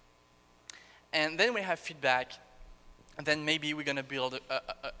 And then we have feedback, and then maybe we're going to build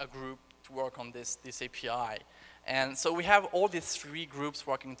a group to work on this API. And so we have all these three groups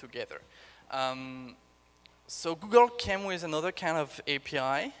working together. So Google came with another kind of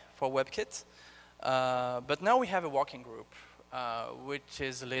API for WebKit, but now we have a working group, which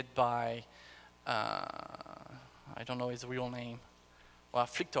is led by, I don't know his real name, well,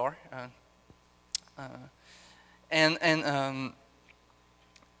 Flictor, and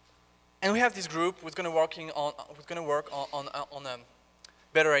we have this group who's going to work on a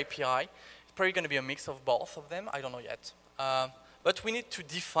better API. It's probably going to be a mix of both of them. I don't know yet. But we need to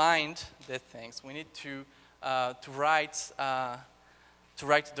define the things. We need to write a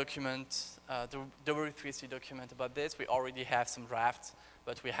document, the W3C document about this. We already have some drafts,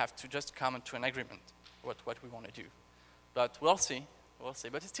 but we have to just come to an agreement what we want to do. But we'll see. We'll see.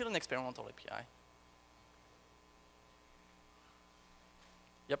 But it's still an experimental API.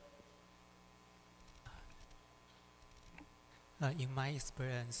 Yep. In my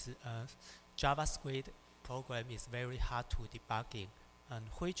experience, JavaScript program is very hard to debugging. And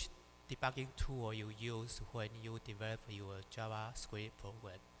which debugging tool you use when you develop your JavaScript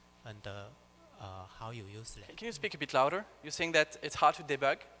program, and how you use it? Can you speak a bit louder? You're saying that it's hard to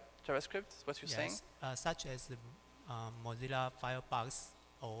debug JavaScript? Is what you're saying? Such as Mozilla Firefox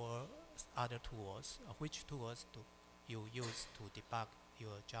or other tools. Which tools do you use to debug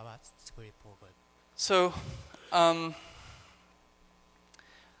your JavaScript program? So,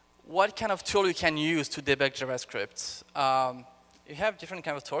 what kind of tool you can use to debug JavaScript? You have different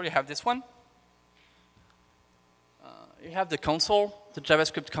kinds of tools. You have this one. You have the console, the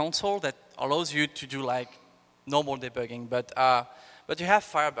JavaScript console that allows you to do like normal debugging. But you have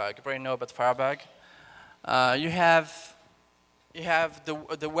Firebug. You probably know about Firebug. You have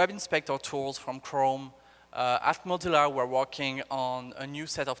the web inspector tools from Chrome. At Mozilla, we're working on a new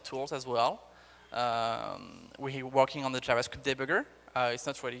set of tools as well. We're working on the JavaScript debugger. It's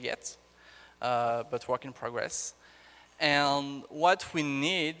not ready yet, but work in progress. And what we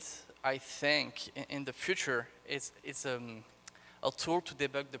need, I think, in the future is a tool to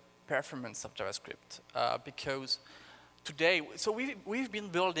debug the performance of JavaScript. Because today, so we've been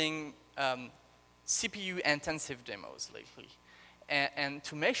building CPU-intensive demos lately. And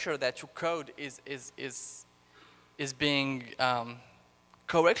to make sure that your code is being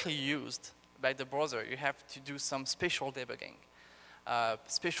correctly used by the browser, you have to do some special debugging.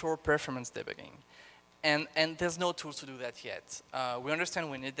 Special performance debugging. And there's no tools to do that yet. We understand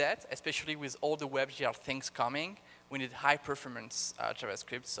we need that, especially with all the WebGL things coming. We need high performance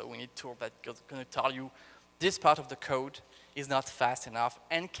JavaScript, so we need tools that are going to tell you this part of the code is not fast enough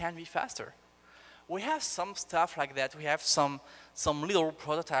and can be faster. We have some stuff like that. We have some little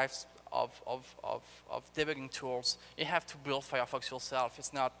prototypes of debugging tools. You have to build Firefox yourself.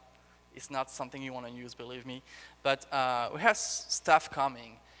 It's not something you want to use, believe me. But we have stuff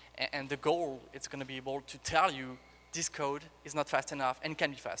coming, and the goal is going to be able to tell you this code is not fast enough and can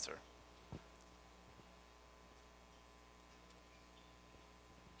be faster.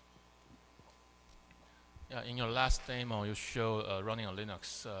 Yeah, in your last demo, you show running on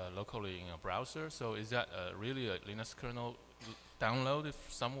Linux locally in a browser. So is that really a Linux kernel downloaded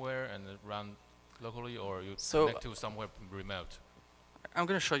somewhere and run locally, or you connect to somewhere remote? I'm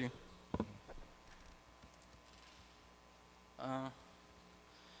going to show you.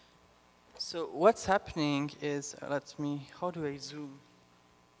 So what's happening is, how do I zoom?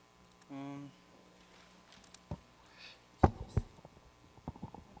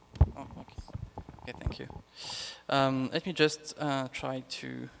 Oh, okay. Okay, thank you. Let me just try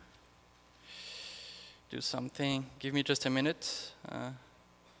to do something. Give me just a minute. Can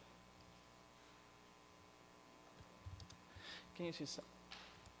you see some?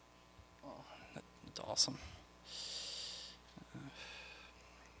 Oh, that's awesome.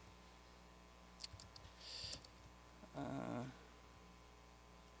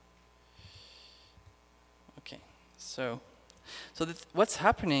 Okay, so what's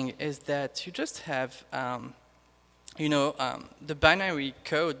happening is that you just have, the binary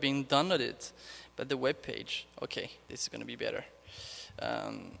code being downloaded by the web page. Okay, this is going to be better.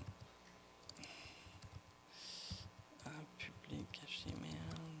 Public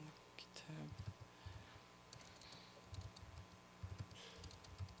HTML, GitHub.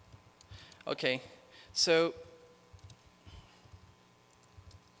 Okay, so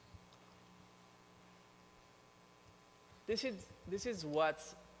this is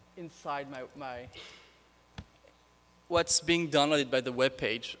what's inside what's being downloaded by the web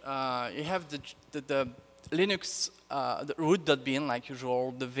page. You have the Linux, the root.bin like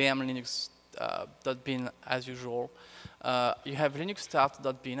usual, the VM Linux .bin as usual. You have Linux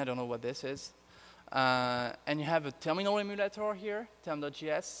start.bin, I don't know what this is. And you have a terminal emulator here,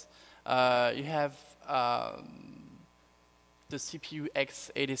 term.js. You have the CPU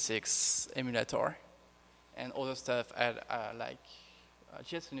x86 emulator. and other stuff like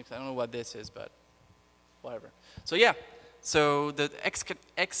GS Linux. I don't know what this is, but whatever. So yeah, so the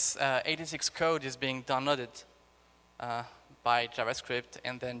x86 code is being downloaded by JavaScript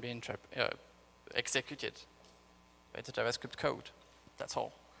and then being executed by the JavaScript code. That's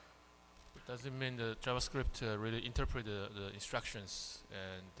all. Does it mean the JavaScript really interpret the instructions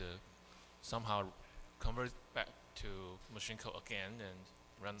and somehow convert it back to machine code again and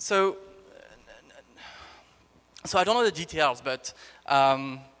run? So I don't know the details, but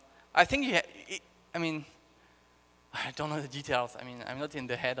I think I mean, I don't know the details. I mean, I'm not in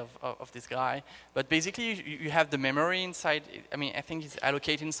the head of this guy, but basically you have the memory inside. I mean, I think he's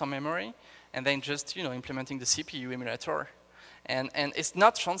allocating some memory and then just implementing the CPU emulator. And it's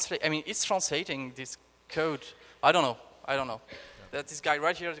not translate. I mean, it's translating this code. I don't know. Yeah. That this guy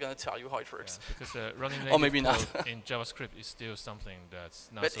right here is going to tell you how it works. Yeah, because running or maybe not. code in JavaScript is still something that's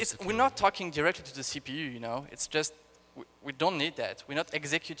not. But so we're not talking directly to the CPU. It's just we don't need that. We're not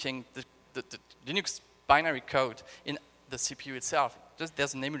executing the Linux binary code in the CPU itself. Just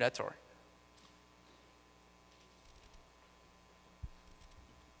there's an emulator.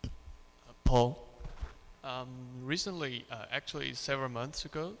 Paul. Recently, actually several months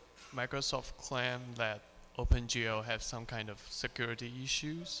ago, Microsoft claimed that OpenGL has some kind of security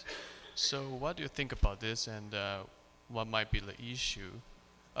issues. So what do you think about this, and what might be the issue?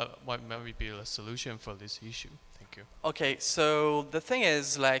 What might be the solution for this issue? Thank you. Okay, so the thing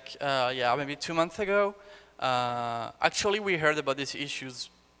is, like, yeah, maybe 2 months ago, actually we heard about these issues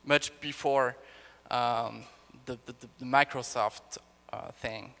much before the Microsoft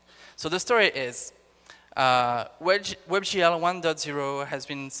thing. So the story is, WebGL 1.0 has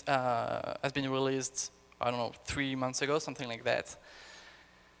been released, I don't know, 3 months ago, something like that.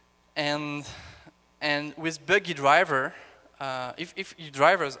 And with buggy driver, if your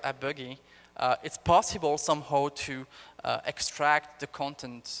drivers are buggy, it's possible somehow to extract the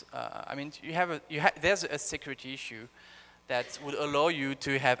content. I mean, there's a security issue that would allow you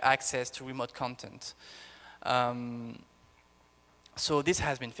to have access to remote content. So this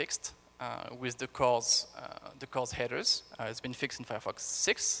has been fixed with the CORS headers. It's been fixed in Firefox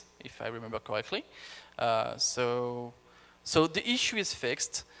 6, if I remember correctly. So the issue is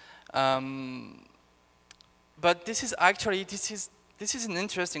fixed. But this is actually, this is an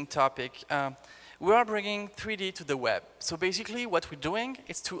interesting topic. We are bringing 3D to the web. So basically what we're doing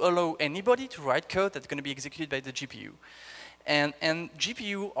is to allow anybody to write code that's going to be executed by the GPU. And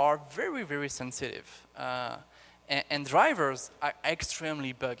GPU are very, very sensitive. And drivers are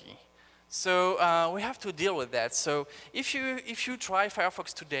extremely buggy. So we have to deal with that. So if you try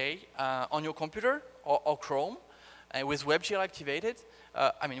Firefox today on your computer or Chrome with WebGL activated,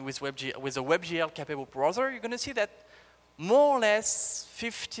 I mean with a WebGL capable browser, you're going to see that more or less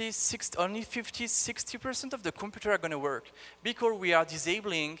only 50–60% of the computer are going to work because we are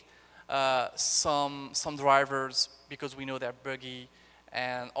disabling some drivers because we know they're buggy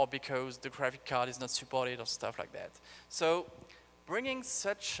or because the graphic card is not supported or stuff like that. So bringing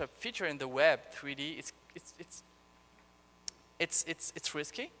such a feature in the web 3D, it's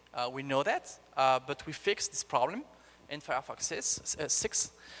risky. We know that, but we fixed this problem in Firefox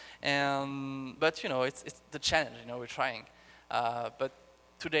 6. But it's the challenge. We're trying. But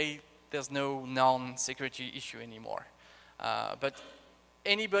today there's no non-security issue anymore. But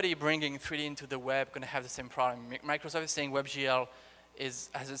anybody bringing 3D into the web going to have the same problem. Microsoft is saying WebGL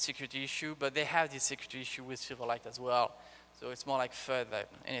has a security issue, but they have this security issue with Silverlight as well. So it's more like FUD than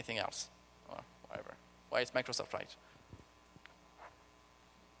anything else, or whatever. Why is Microsoft right?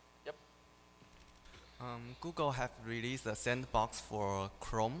 Yep. Google have released a sandbox for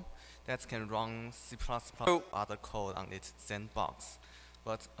Chrome that can run C++ other code on its sandbox.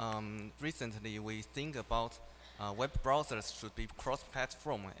 But recently we think about web browsers should be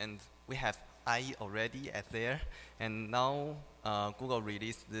cross-platform, and we have IE already there. And now Google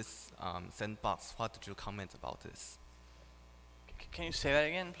released this sandbox. What did you comment about this? Can you say that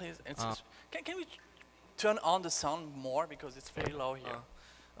again, please? Can we turn on the sound more because it's very low here?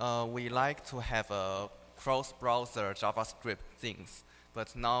 We like to have a cross-browser JavaScript things,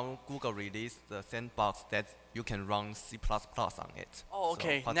 but now Google released the sandbox that you can run C++ on it. Oh,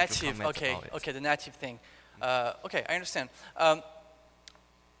 okay, so native. Okay, the native thing. Okay, I understand.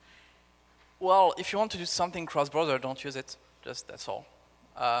 Well, if you want to do something cross-browser, don't use it. Just that's all.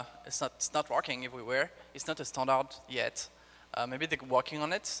 It's not working everywhere. It's not a standard yet. Maybe they're working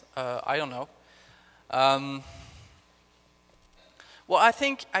on it. I don't know. Well, I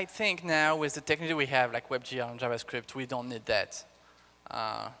think now with the technology we have, like WebGL and JavaScript, we don't need that.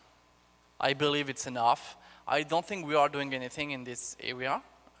 I believe it's enough. I don't think we are doing anything in this area.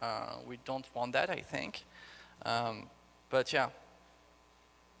 We don't want that, I think. But yeah,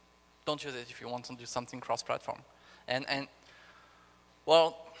 don't use it if you want to do something cross-platform. And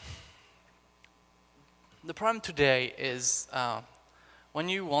well, the problem today is when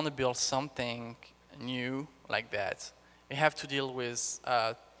you want to build something new like that, you have to deal with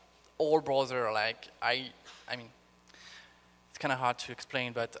all browser. Like I mean, it's kind of hard to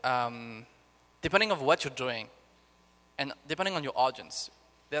explain, but depending on what you're doing, and depending on your audience,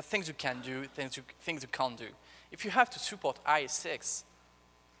 there are things you can do, things you can't do. If you have to support IE6,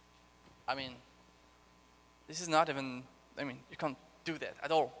 I mean, this is not even, I mean, you can't do that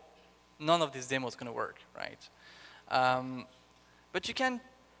at all. None of this demo is going to work, right? But you can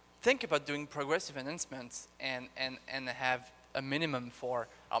think about doing progressive enhancements and have a minimum for,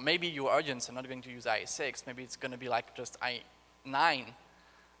 or maybe your audience are not going to use IE6, maybe it's going to be like just IE9. I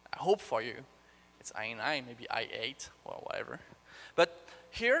hope for you it's IE9, maybe IE8 or whatever. But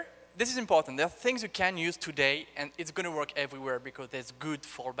here, this is important. There are things you can use today, and it's going to work everywhere because there's good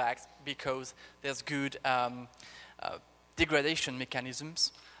fallbacks, because there's good degradation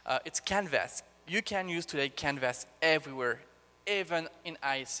mechanisms. It's Canvas. You can use today Canvas everywhere, even in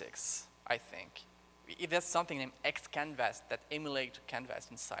IE6, I think. There's something named Xcanvas that emulates Canvas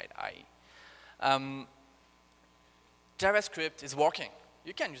inside IE. JavaScript is working.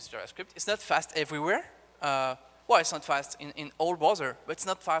 You can use JavaScript. It's not fast everywhere. Well, it's not fast in all browser, but it's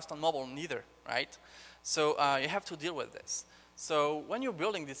not fast on mobile neither, right? So you have to deal with this. So when you're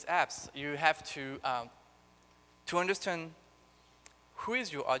building these apps, you have to understand who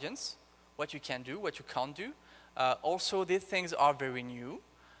is your audience, what you can do, what you can't do. Also, these things are very new,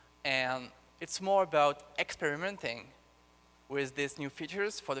 and it's more about experimenting with these new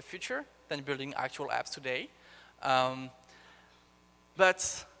features for the future than building actual apps today.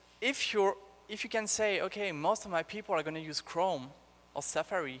 But if you can say, okay, most of my people are going to use Chrome or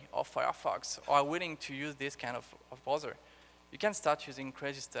Safari or Firefox or are willing to use this kind of browser, you can start using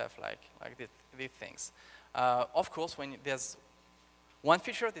crazy stuff like these things. Of course, when there's one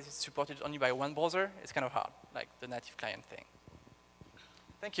feature that is supported only by one browser, it's kind of hard, like the native client thing.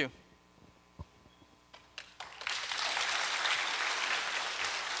 Thank you.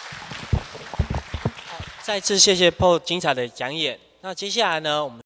再次谢谢 Paul 精彩的讲演。那接下来呢，我们